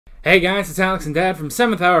Hey guys, it's Alex and Dad from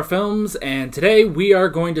 7th Hour Films, and today we are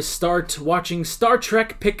going to start watching Star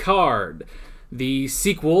Trek Picard, the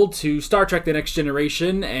sequel to Star Trek The Next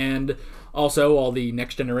Generation, and also all the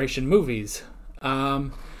Next Generation movies.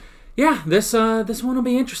 This one will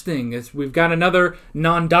be interesting. We've got another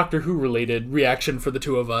non-Doctor Who related reaction for the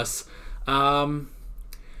two of us. I'm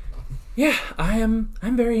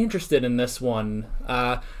very interested in this one.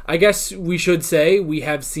 I guess we should say we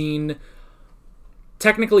have seen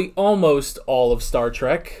technically almost all of Star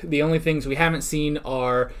Trek. The only things we haven't seen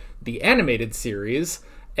are the animated series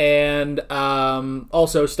and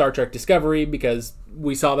also Star Trek Discovery, because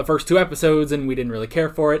we saw the first two episodes and we didn't really care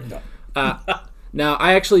for it. No. Now,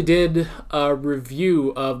 I actually did a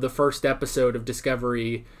review of the first episode of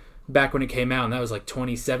Discovery back when it came out, and that was like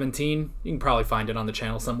 2017. You can probably find it on the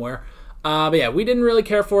channel somewhere. But yeah, we didn't really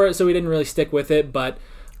care for it, so we didn't really stick with it, but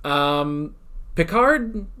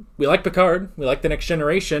Picard, we like Picard. We like The Next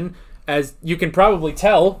Generation. As you can probably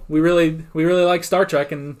tell, we really like Star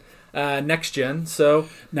Trek and Next Gen. So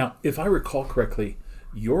now, if I recall correctly,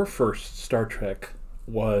 your first Star Trek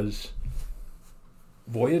was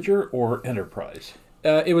Voyager or Enterprise?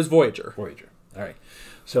 It was Voyager. Voyager. All right.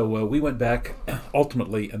 So we went back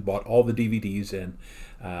ultimately and bought all the DVDs, and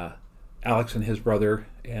Alex and his brother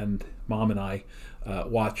and Mom and I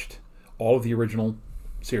watched all of the original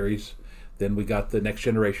series. Then we got The Next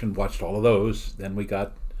Generation, watched all of those. Then we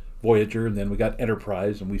got Voyager, and then we got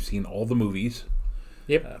Enterprise, and we've seen all the movies.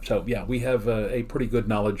 Yep. So yeah, we have a pretty good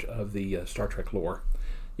knowledge of the Star Trek lore.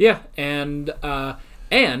 Yeah, and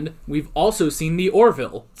we've also seen the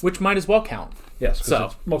Orville, which might as well count. Yes,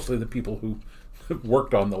 because it's mostly the people who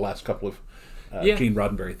worked on the last couple of Gene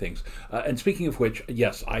Roddenberry things. And speaking of which,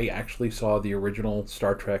 yes, I actually saw the original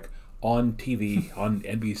Star Trek on TV, on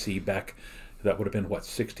NBC back. That would have been,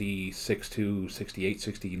 66 to 68,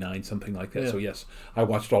 69, something like that. Yeah. So yes, I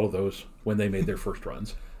watched all of those when they made their first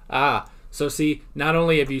runs. So see, not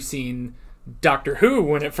only have you seen Doctor Who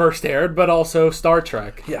when it first aired, but also Star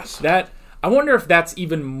Trek. Yes. I wonder if that's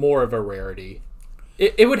even more of a rarity.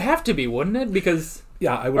 It would have to be, wouldn't it? Because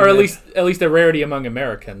I would, or at least a rarity among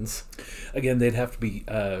Americans. Again, they'd have to be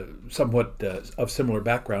somewhat of similar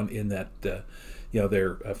background in that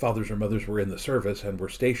their fathers or mothers were in the service and were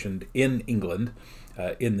stationed in England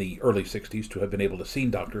in the early 60s to have been able to see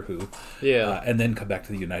Doctor Who, and then come back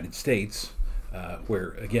to the United States, where,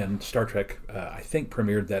 again, Star Trek, I think,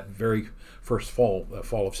 premiered that very first fall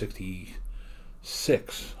of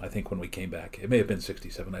 66, I think, when we came back. It may have been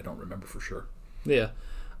 67, I don't remember for sure. Yeah.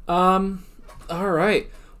 All right.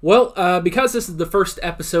 Well, because this is the first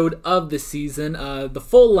episode of the season, the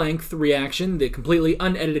full-length reaction, the completely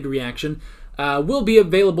unedited reaction, will be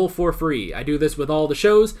available for free. I do this with all the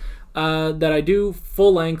shows that I do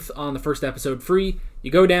full length on the first episode free.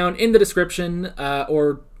 You go down in the description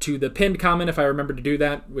or to the pinned comment if I remember to do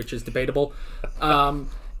that, which is debatable. And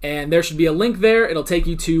there should be a link there. It'll take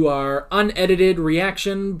you to our unedited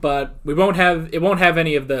reaction, but it won't have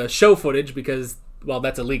any of the show footage because, well,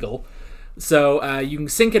 that's illegal. So you can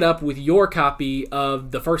sync it up with your copy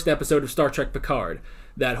of the first episode of Star Trek Picard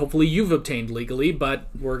that hopefully you've obtained legally, but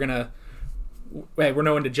we're no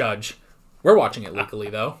one to judge. We're watching it legally,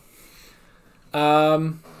 though.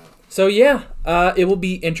 It will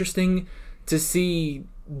be interesting to see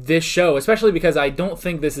this show, especially because I don't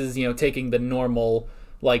think this is, taking the normal,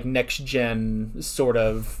 like, next-gen sort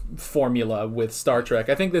of formula with Star Trek.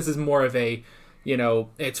 I think this is more of a,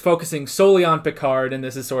 it's focusing solely on Picard, and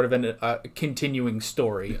this is sort of a continuing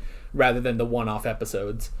story rather than the one-off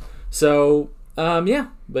episodes. So,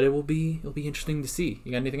 but it will be interesting to see.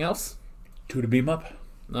 You got anything else? Two to beam up.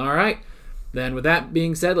 All right. Then with that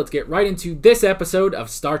being said, let's get right into this episode of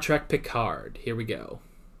Star Trek Picard. Here we go.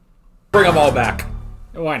 Bring them all back.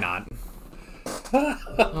 Why not?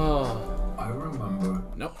 Oh. I remember.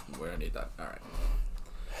 Nope, we don't need that. All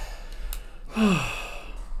right.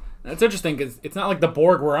 That's interesting because it's not like the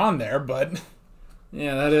Borg were on there, but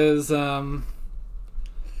yeah, that is, oh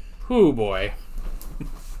boy.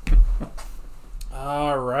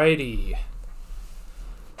 Alrighty.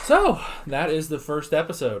 So, that is the first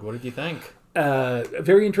episode. What did you think?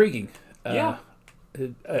 Very intriguing. Yeah.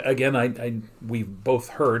 Again, we've both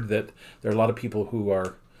heard that there are a lot of people who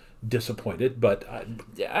are disappointed, but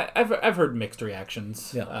I've heard mixed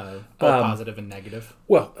reactions, both positive and negative.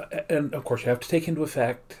 Well, and of course you have to take into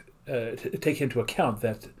account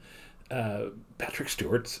that Patrick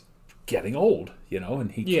Stewart's getting old,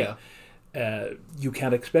 and you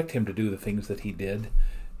can't expect him to do the things that he did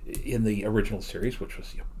in the original series, which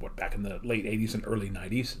was back in the late 80s and early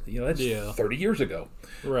 90s. That's 30 years ago.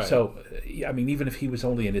 Right. So, I mean, even if he was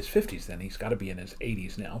only in his 50s then, he's got to be in his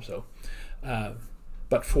 80s now. So,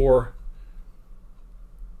 but for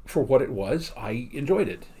what it was, I enjoyed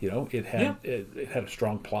it. It had it had a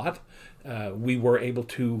strong plot. We were able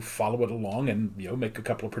to follow it along and make a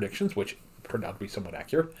couple of predictions, which turned out to be somewhat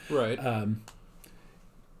accurate. Right.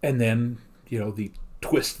 And then the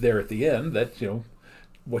twist there at the end that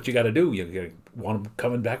what you got to do, you want them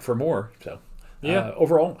coming back for more. So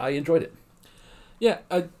overall, I enjoyed it. Yeah,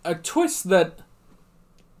 a twist that.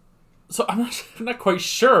 So I'm not quite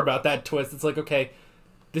sure about that twist. It's like, okay,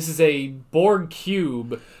 this is a Borg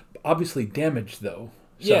cube. Obviously damaged, though.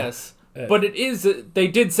 So, yes, but it is. They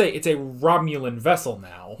did say it's a Romulan vessel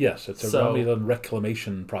now. Yes, it's a Romulan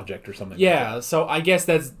reclamation project or something. Yeah, like that. so I guess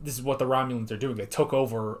this is what the Romulans are doing. They took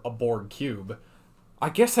over a Borg cube. I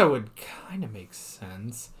guess that would kind of make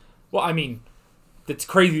sense. Well, I mean, it's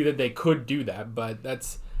crazy that they could do that, but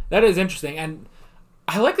that is interesting, and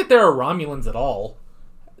I like that there are Romulans at all.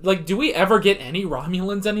 Like, do we ever get any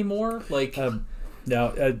Romulans anymore? Like,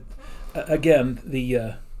 now, again,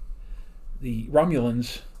 the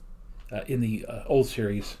Romulans in the old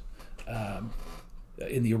series,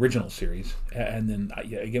 in the original series, and then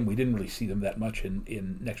again, we didn't really see them that much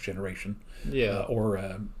in Next Generation,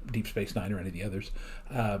 or Deep Space Nine or any of the others.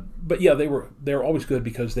 But yeah, they're always good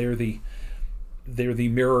because they're the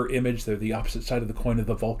mirror image. They're the opposite side of the coin of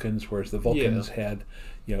the Vulcans, whereas the Vulcans had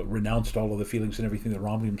renounced all of the feelings and everything. The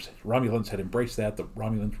Romulans had embraced that. The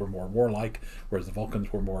Romulans were more warlike, whereas the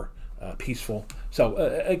Vulcans were more peaceful. So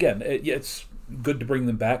again, it's good to bring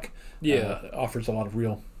them back. Offers a lot of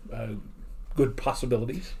real good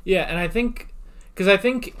possibilities. Yeah, and I think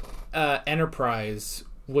Enterprise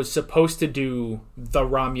was supposed to do the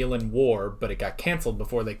Romulan War, but it got canceled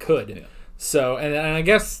before they could. Yeah. So, and I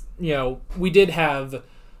guess we did have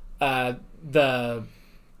the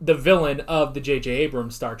villain of the J.J.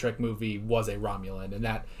 Abrams Star Trek movie was a Romulan, and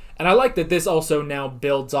I like that this also now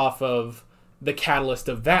builds off of the catalyst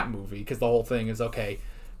of that movie, because the whole thing is, okay,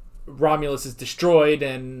 Romulus is destroyed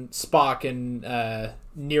and Spock and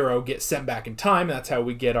Nero get sent back in time, and that's how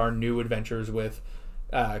we get our new adventures with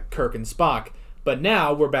Kirk and Spock. But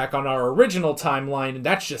now we're back on our original timeline, and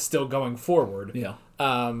that's just still going forward. Yeah.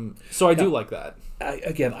 So I do like that.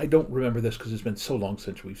 I don't remember this because it's been so long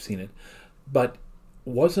since we've seen it, but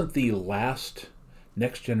wasn't the last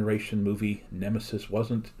Next Generation movie, Nemesis,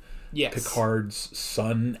 wasn't Picard's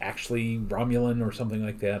son actually Romulan or something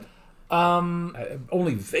like that? I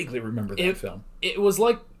only vaguely remember that film. It was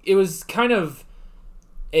kind of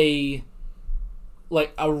a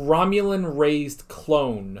Romulan raised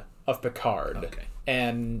clone of Picard. Okay.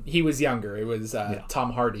 And he was younger. It was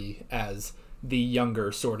Tom Hardy as the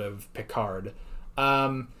younger sort of Picard.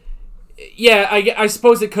 I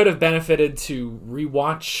suppose it could have benefited to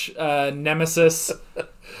rewatch Nemesis,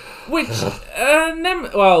 which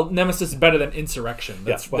Nemesis is better than Insurrection.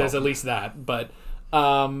 There's at least that, but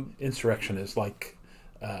Insurrection is like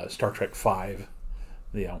Star Trek V,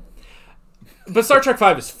 But Star Trek V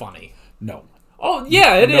is funny. No. Oh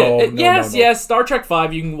yeah, it is. No. Yes. Star Trek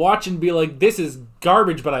V, you can watch and be like, "This is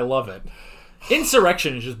garbage," but I love it.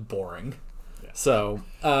 Insurrection is just boring. Yeah. So,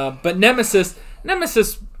 but Nemesis,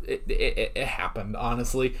 it happened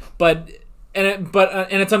honestly, but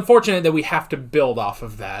it's unfortunate that we have to build off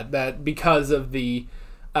of that because of the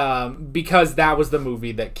because that was the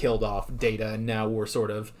movie that killed off Data, and now we're sort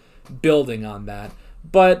of building on that.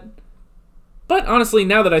 But honestly,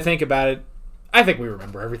 now that I think about it, I think we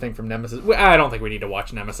remember everything from Nemesis. I don't think we need to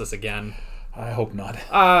watch Nemesis again. I hope not.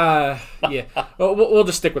 Yeah. We'll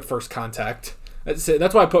just stick with First Contact. That's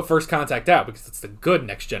why I put First Contact out, because it's the good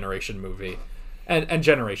Next Generation movie. And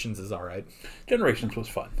Generations is all right. Generations was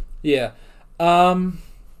fun. Yeah. All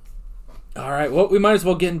right. Well, we might as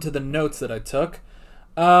well get into the notes that I took.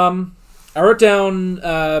 I wrote down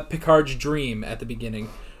Picard's dream at the beginning,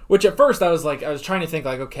 which at first I was trying to think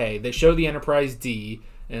okay, they show the Enterprise D,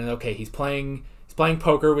 and okay, he's playing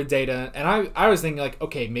poker with Data, and I was thinking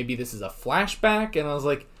okay, maybe this is a flashback, and I was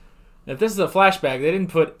like, if this is a flashback, they didn't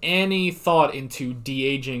put any thought into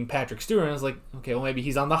de-aging Patrick Stewart, and I was like, okay, well maybe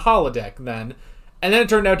he's on the holodeck then, and then it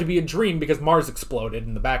turned out to be a dream because Mars exploded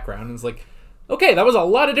in the background, and it's like, okay, that was a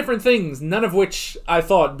lot of different things, none of which I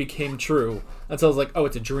thought became true, until I was like, oh,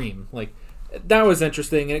 it's a dream. That was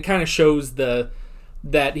interesting, and it kind of shows that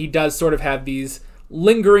he does sort of have these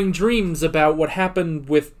lingering dreams about what happened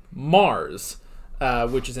with Mars,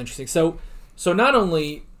 which is interesting. So not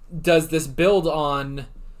only does this build on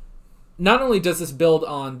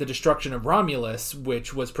the destruction of Romulus,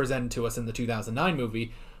 which was presented to us in the 2009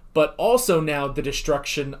 movie, but also now the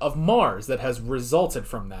destruction of Mars that has resulted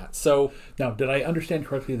from that. So now, did I understand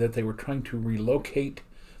correctly that they were trying to relocate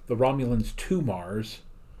the Romulans to Mars?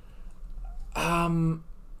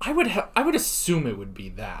 I would assume it would be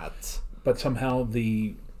that. But somehow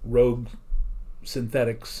the rogue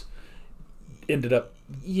synthetics ended up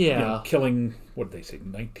killing, what did they say,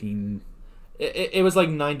 19... It was like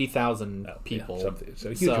 90,000 people. Yeah, something. So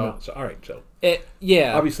a huge amount. So, all right, so...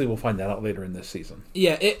 Obviously, we'll find that out later in this season.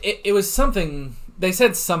 Yeah, it was something... They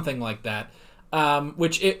said something like that,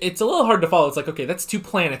 which it's a little hard to follow. It's like, okay, that's 2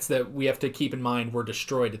 planets that we have to keep in mind were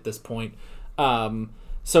destroyed at this point.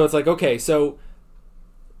 So it's like, okay, so...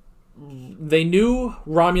 They knew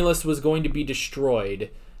Romulus was going to be destroyed,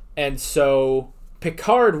 and so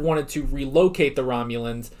Picard wanted to relocate the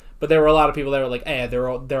Romulans, but there were a lot of people that were like, they're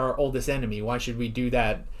our oldest enemy, why should we do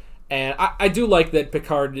that? And I do like that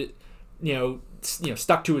Picard,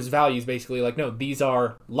 stuck to his values, basically, like, no, these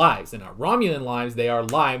are lives, and our Romulan lives, they are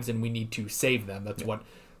lives, and we need to save them. That's what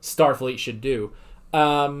Starfleet should do.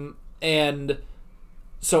 And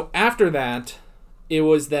so after that, it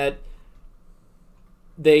was that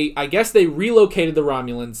I guess they relocated the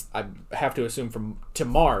Romulans, I have to assume, to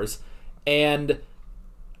Mars, and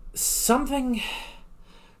something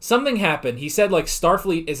happened. He said, like,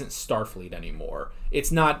 Starfleet isn't Starfleet anymore.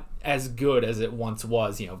 It's not as good as it once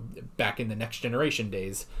was, back in the Next Generation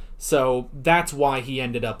days. So that's why he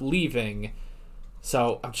ended up leaving.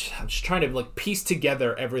 So I'm just trying to, like, piece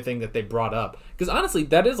together everything that they brought up, because honestly,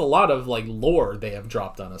 that is a lot of, like, lore they have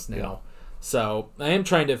dropped on us now. Yeah. So I am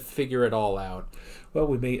trying to figure it all out. Well,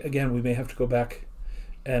 we may have to go back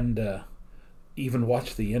and even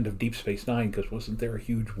watch the end of Deep Space Nine, because wasn't there a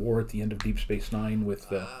huge war at the end of Deep Space Nine with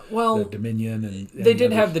the Dominion and they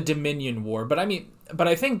did have the Dominion War, but I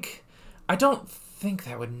don't think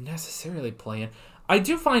that would necessarily play in. I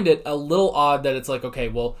do find it a little odd that it's like, okay,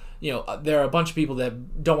 well, there are a bunch of people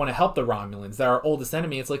that don't want to help the Romulans. They're our oldest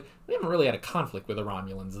enemy. It's like, we haven't really had a conflict with the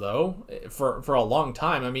Romulans, though, for a long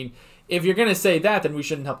time. I mean, if you're going to say that, then we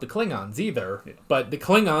shouldn't help the Klingons either. Yeah. But the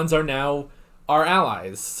Klingons are now our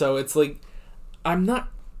allies. So it's like, I'm not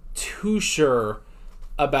too sure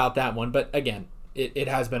about that one. But again, it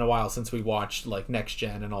has been a while since we watched, like, Next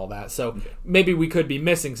Gen and all that. So maybe we could be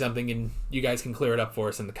missing something, and you guys can clear it up for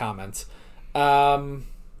us in the comments.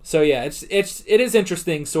 So yeah, it is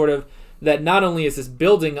interesting, sort of, that not only is this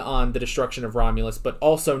building on the destruction of Romulus, but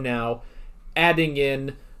also now adding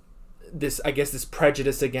in this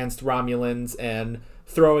prejudice against Romulans and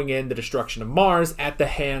throwing in the destruction of Mars at the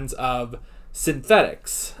hands of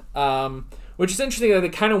synthetics. Which is interesting that they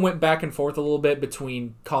kind of went back and forth a little bit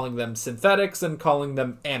between calling them synthetics and calling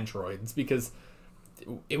them androids, because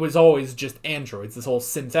it was always just androids, this whole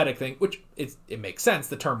synthetic thing, which it makes sense,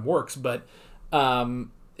 the term works, but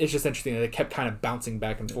it's just interesting that they kept kind of bouncing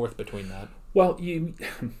back and forth between that. Well, you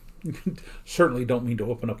certainly don't mean to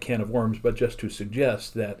open up a can of worms, but just to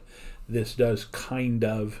suggest that this does kind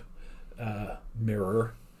of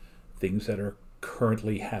mirror things that are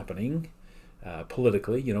currently happening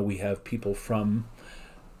politically. We have people from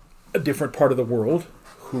a different part of the world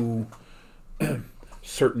who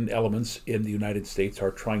certain elements in the United States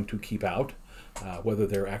are trying to keep out, whether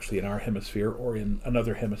they're actually in our hemisphere or in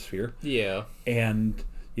another hemisphere. Yeah. And,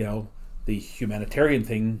 the humanitarian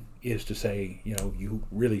thing is to say, you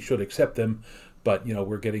really should accept them, but,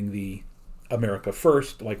 we're getting the America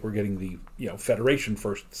first, like we're getting the, Federation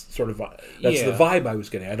first sort of. That's the vibe I was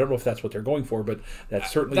getting. I don't know if that's what they're going for, but that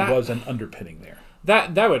certainly was an underpinning there.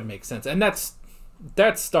 That would make sense. And that's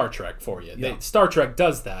Star Trek for you. Yeah. Star Trek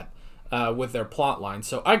does that with their plot line.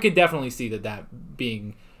 So I could definitely see that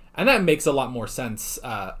being, and that makes a lot more sense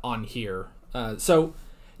on here. So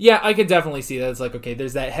yeah, I could definitely see that. It's like, okay,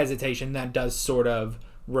 there's that hesitation that does sort of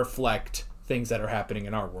reflect things that are happening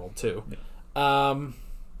in our world too. Yeah.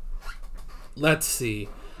 Let's see.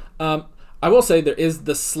 I will say there is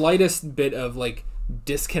the slightest bit of, like,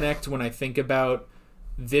 disconnect when I think about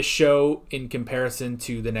this show in comparison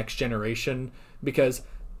to the Next Generation, because,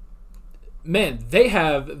 man, they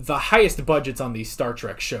have the highest budgets on these Star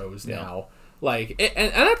Trek shows now. Like,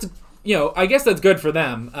 and that's, I guess that's good for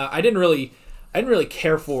them. I didn't really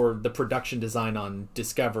care for the production design on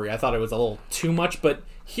Discovery. I thought it was a little too much, but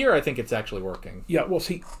here I think it's actually working. Yeah, well,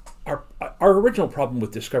 see, our original problem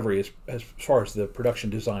with Discovery, as far as the production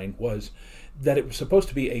design, was that it was supposed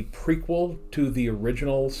to be a prequel to the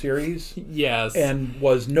original series. Yes. And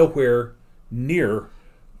was nowhere near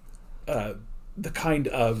the kind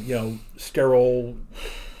of, sterile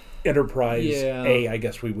Enterprise A, I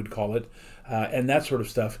guess we would call it, and that sort of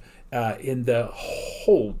stuff, in the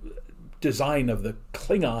whole design of the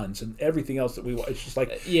Klingons and everything else that it's just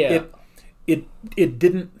like, it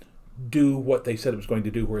didn't do what they said it was going to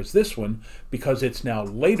do, whereas this one, because it's now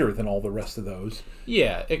later than all the rest of those,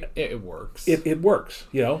 it works. It works,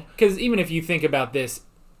 because even if you think about this,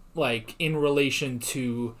 like in relation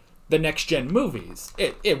to the next gen movies,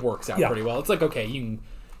 it works out pretty well. It's like, okay, you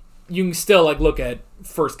can still like look at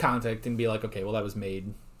First Contact and be like, okay, well that was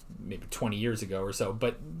made maybe 20 years ago or so,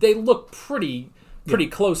 but they look pretty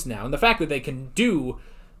close now. And the fact that they can do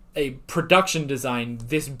a production design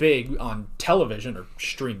this big on television or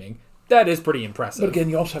streaming, that is pretty impressive. But again,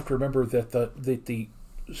 you also have to remember that the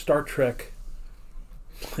Star Trek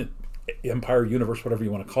Empire universe, whatever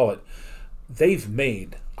you want to call it, they've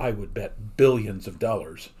made, I would bet, billions of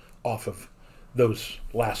dollars off of those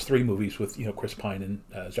last three movies with Chris Pine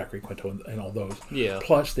and Zachary Quinto and all those. Yeah.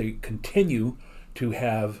 Plus, they continue to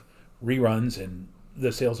have reruns and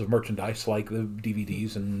the sales of merchandise like the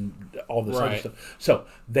DVDs and all this other stuff. So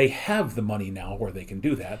they have the money now where they can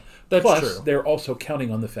do that. That's Plus, true. They're also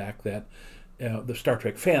counting on the fact that the Star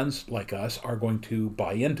Trek fans like us are going to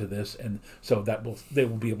buy into this, and so they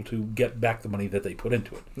will be able to get back the money that they put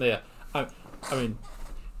into it. Yeah, I mean,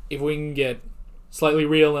 if we can get slightly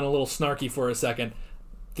real and a little snarky for a second,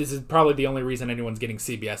 this is probably the only reason anyone's getting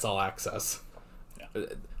CBS All Access. Yeah.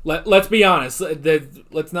 Let's be honest.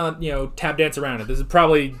 Let's not tap dance around it. This is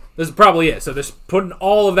probably it. So they're putting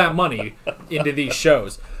all of that money into these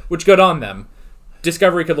shows, which good on them.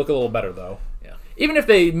 Discovery could look a little better though. Yeah. Even if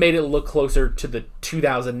they made it look closer to the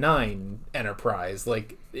 2009 Enterprise,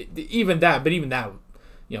 like even that,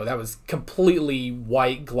 that was completely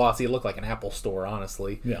white, glossy. It looked like an Apple store,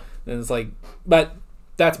 honestly. Yeah. And it's like, but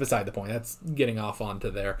that's beside the point. That's getting off onto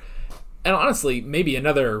there. And honestly, maybe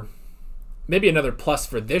another plus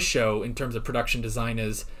for this show in terms of production design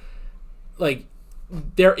is like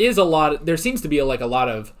there seems to be a lot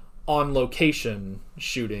of on location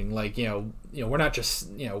shooting. Like, we're not just,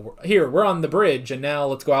 we're on the bridge and now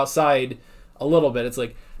let's go outside a little bit. It's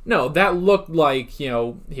like, no, that looked like,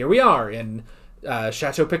 here we are in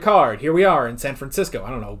Chateau Picard. Here we are in San Francisco. I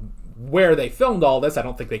don't know where they filmed all this. I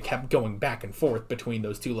don't think they kept going back and forth between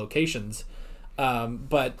those two locations.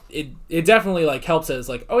 But it definitely like helps as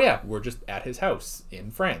like, oh yeah, we're just at his house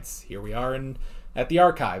in France. Here we are at the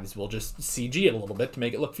archives. We'll just CG it a little bit to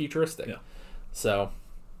make it look futuristic. Yeah. So,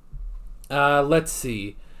 let's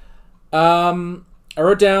see. I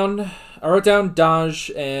wrote down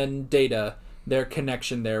Daj and Data, their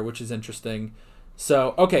connection there, which is interesting.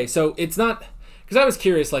 So, okay, so it's not, because I was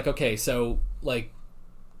curious, like, okay, so like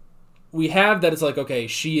we have that it's like, okay,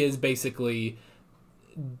 she is basically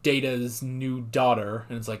Data's new daughter,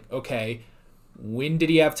 and it's like, okay, when did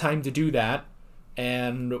he have time to do that,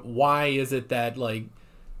 and why is it that like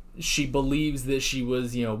she believes that she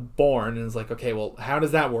was born, and it's like, okay, well, how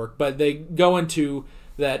does that work? But they go into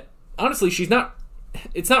that honestly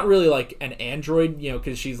it's not really like an android,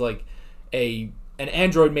 because she's like an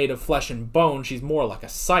android made of flesh and bone. She's more like a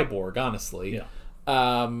cyborg, honestly.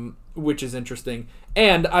 Which is interesting.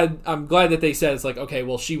 And I'm glad that they said it's like, okay,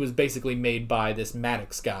 well, she was basically made by this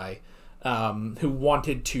Maddox guy who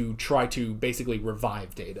wanted to try to basically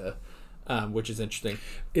revive Data, which is interesting.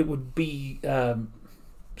 It would be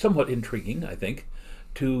somewhat intriguing, I think,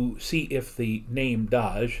 to see if the name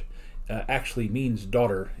Daj actually means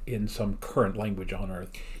daughter in some current language on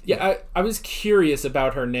Earth. Yeah, I was curious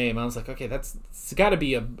about her name. I was like, okay, it's got to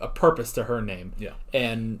be a purpose to her name. Yeah.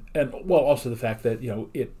 And well, also the fact that,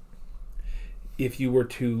 if you were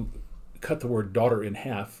to cut the word daughter in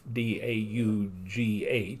half,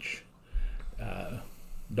 D-A-U-G-H,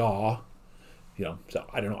 daw, so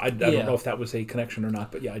I don't know. I don't know if that was a connection or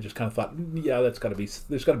not, but yeah, I just kind of thought, yeah, there's got to be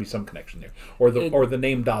some connection there. Or the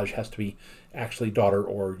name Daj has to be actually daughter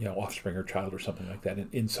or, offspring or child or something like that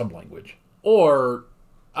in some language. Or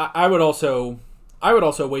I would also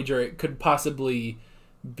wager it could possibly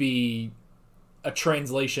be a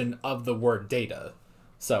translation of the word data.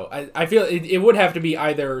 So I feel it would have to be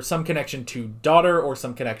either some connection to daughter or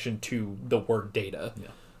some connection to the word data. Yeah.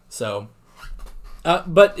 So,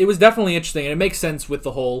 but it was definitely interesting, and it makes sense with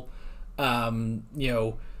the whole,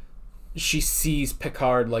 she sees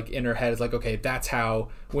Picard like in her head. It's like, okay, that's how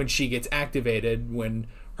when she gets activated, when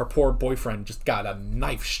her poor boyfriend just got a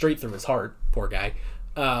knife straight through his heart. Poor guy.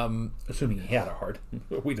 Assuming he had a heart,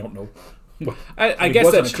 we don't know. I guess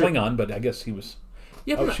wasn't that's a Klingon, but I guess he was.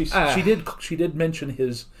 Yeah, she did mention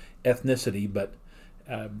his ethnicity, but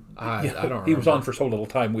I don't remember. He was on for so little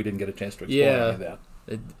time we didn't get a chance to explore any of that.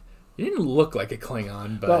 He didn't look like a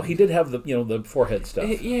Klingon, but well, he did have the forehead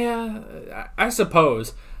stuff. Yeah, I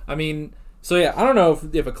suppose. I mean, so yeah, I don't know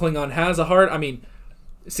if a Klingon has a heart. I mean,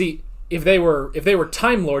 see, if they were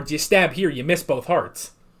Time Lords, you stab here, you miss both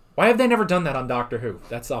hearts. Why have they never done that on Doctor Who?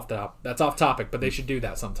 That's off topic, but they should do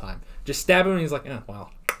that sometime. Just stab him, and he's like,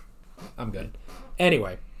 well, I'm good.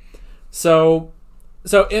 Anyway, so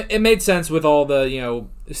it made sense with all the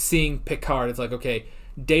seeing Picard. It's like, okay,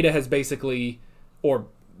 Data has basically, or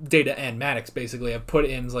Data and Maddox basically have put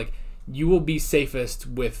in like, you will be safest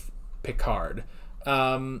with Picard,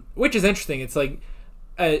 which is interesting. It's like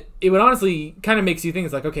it would honestly kind of makes you think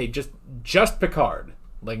it's like, okay, just Picard,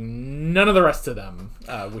 like none of the rest of them,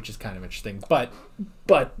 which is kind of interesting. But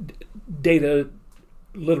Data,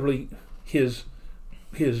 literally, his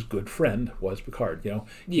good friend was Picard.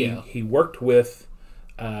 He worked with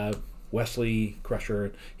Wesley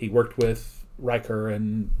Crusher. He worked with Riker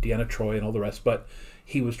and Deanna Troi and all the rest, but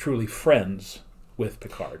he was truly friends with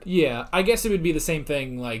Picard. Yeah, I guess it would be the same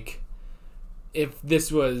thing, like, if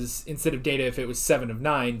this was, instead of Data, if it was 7 of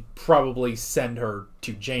 9, probably send her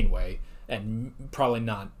to Janeway, and probably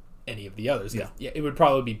not any of the others. Yeah, it would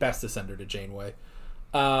probably be best to send her to Janeway.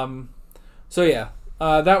 So yeah,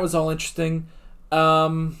 that was all interesting.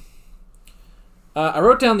 I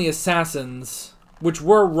wrote down the assassins, which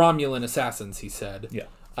were Romulan assassins, he said. Yeah.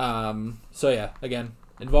 So yeah, again,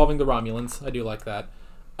 involving the Romulans. I do like that.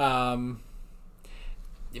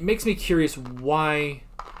 It makes me curious why...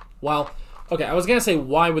 Well, okay, I was going to say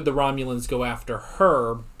why would the Romulans go after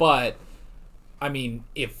her, but, I mean,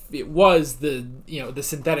 if it was the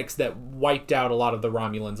synthetics that wiped out a lot of the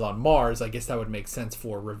Romulans on Mars, I guess that would make sense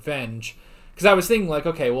for revenge. Because I was thinking, like,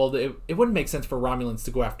 okay, well, it wouldn't make sense for Romulans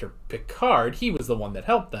to go after Picard. He was the one that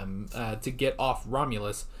helped them to get off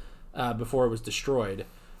Romulus before it was destroyed.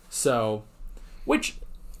 So, which,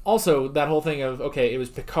 also, that whole thing of, okay, it was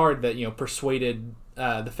Picard that, persuaded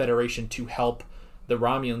the Federation to help the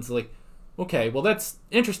Romulans. Like, okay, well, that's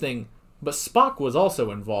interesting, but Spock was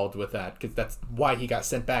also involved with that, because that's why he got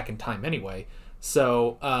sent back in time anyway.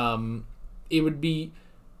 So, it would be...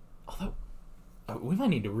 Although, we might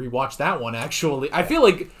need to rewatch that one, actually. I feel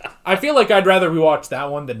like I'd rather rewatch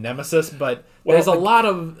that one than Nemesis, but there's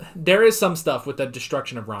there is some stuff with the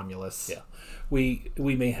destruction of Romulus. Yeah. We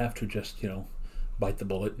may have to just, bite the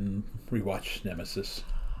bullet and rewatch Nemesis.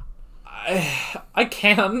 I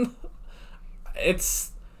can. It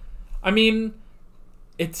still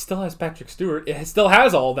has Patrick Stewart. It still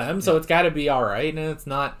has all them, so it's got to be all right. And it's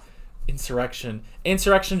not Insurrection.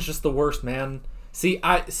 Insurrection's just the worst, man.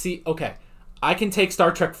 Okay, I can take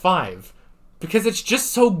Star Trek V because it's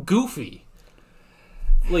just so goofy.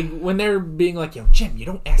 Like when they're being like, Jim, you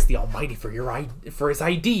don't ask the Almighty for his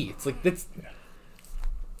ID. It's like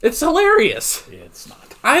it's hilarious. It's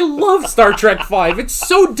not. I love Star Trek V. It's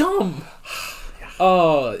so dumb.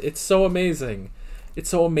 Oh, it's so amazing. It's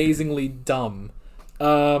so amazingly dumb.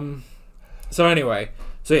 So anyway,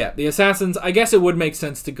 the assassins, I guess it would make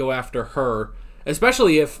sense to go after her,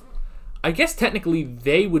 especially if, I guess technically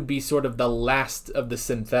they would be sort of the last of the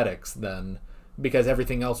synthetics then, because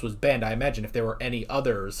everything else was banned. I imagine if there were any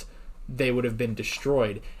others, they would have been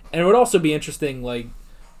destroyed. And it would also be interesting, like,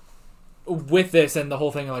 with this and the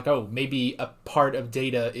whole thing, like, oh, maybe a part of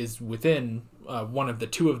Data is within one of the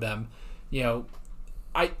two of them.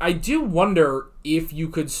 I do wonder if you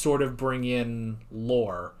could sort of bring in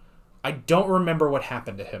Lore. I don't remember what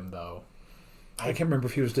happened to him, though. I can't remember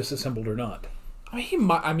if he was disassembled or not. He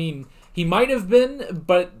might have been,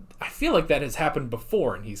 but I feel like that has happened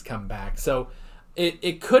before and he's come back. So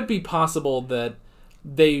it could be possible that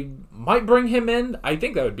they might bring him in. I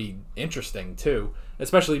think that would be interesting, too.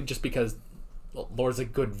 Especially just because Lore's a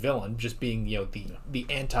good villain, just being, the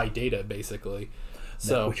anti-Data, basically.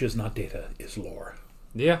 So, which is not Data, is Lore.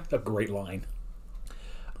 Yeah. A great line.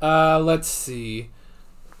 Let's see.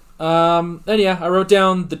 And yeah, I wrote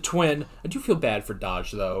down the twin. I do feel bad for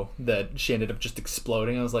Dodge, though, that she ended up just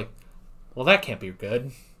exploding. I was like, well, that can't be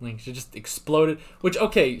good. Like, she just exploded. Which,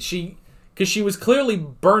 okay, because she was clearly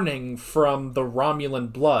burning from the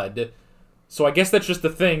Romulan blood. So I guess that's just the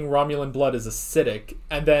thing. Romulan blood is acidic.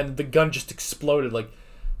 And then the gun just exploded. Like,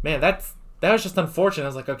 man, that was just unfortunate. I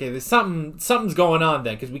was like, okay, there's something's going on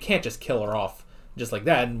then, because we can't just kill her off just like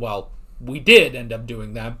that. And, well, we did end up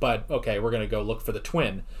doing that, but okay, we're going to go look for the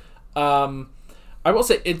twin. I will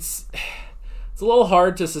say it's a little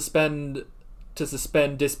hard to suspend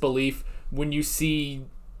disbelief when you see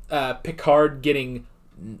Picard getting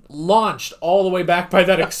launched all the way back by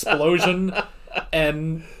that explosion,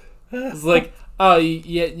 and it's like, oh,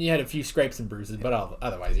 you had a few scrapes and bruises, but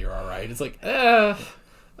otherwise you're all right. It's like, I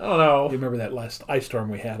don't know. You remember that last ice storm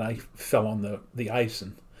we had? I fell on the ice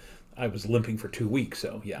and I was limping for 2 weeks.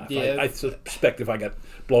 So I suspect if I got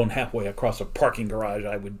blown halfway across a parking garage,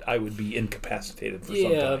 I would be incapacitated for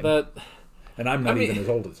some time. And I'm not even as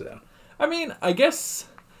old as that. I guess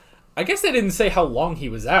they didn't say how long he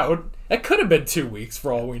was out. It could have been 2 weeks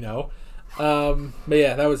for all we know. But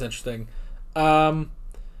yeah, that was interesting.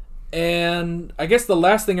 And I guess the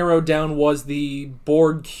last thing I wrote down was the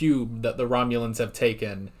Borg cube that the Romulans have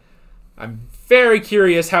taken. I'm very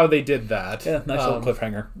curious how they did that. Yeah, nice little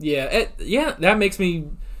cliffhanger. Yeah, that makes me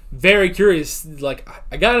very curious. Like,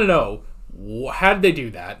 I gotta know, how did they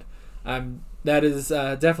do that? That is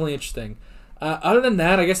definitely interesting. Other than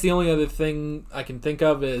that, I guess the only other thing I can think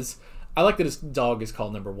of is I like that his dog is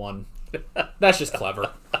called Number 1. That's just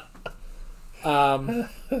clever.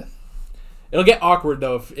 It'll get awkward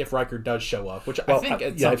though if Riker does show up, which I think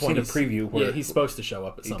at some I've point seen a preview where he's supposed to show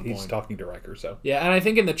up at some point. He's talking to Riker, so yeah, and I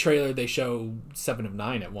think in the trailer they show 7 of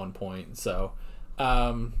 9 at one point. So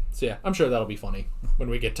yeah, I'm sure that'll be funny when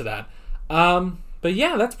we get to that. But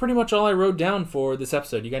yeah, that's pretty much all I wrote down for this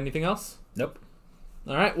episode. You got anything else? Nope.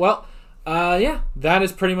 All right. Well, yeah, that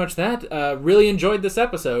is pretty much that. Really enjoyed this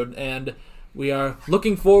episode, and we are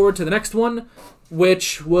looking forward to the next one,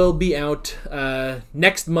 which will be out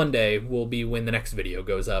next Monday. Will be when the next video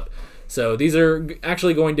goes up. So these are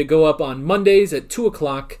actually going to go up on Mondays at 2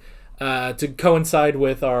 o'clock to coincide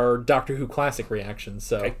with our Doctor Who Classic reactions.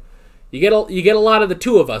 So okay. you get a lot of the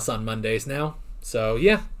two of us on Mondays now. So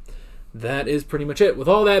yeah, that is pretty much it. With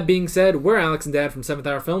all that being said, we're Alex and Dad from 7th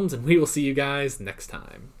Hour Films, and we will see you guys next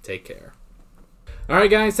time. Take care.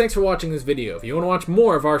 Alright guys, thanks for watching this video. If you want to watch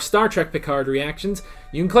more of our Star Trek Picard reactions,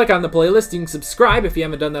 you can click on the playlist, you can subscribe if you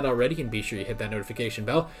haven't done that already, and be sure you hit that notification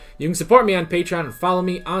bell. You can support me on Patreon and follow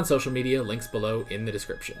me on social media, links below in the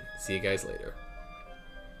description. See you guys later.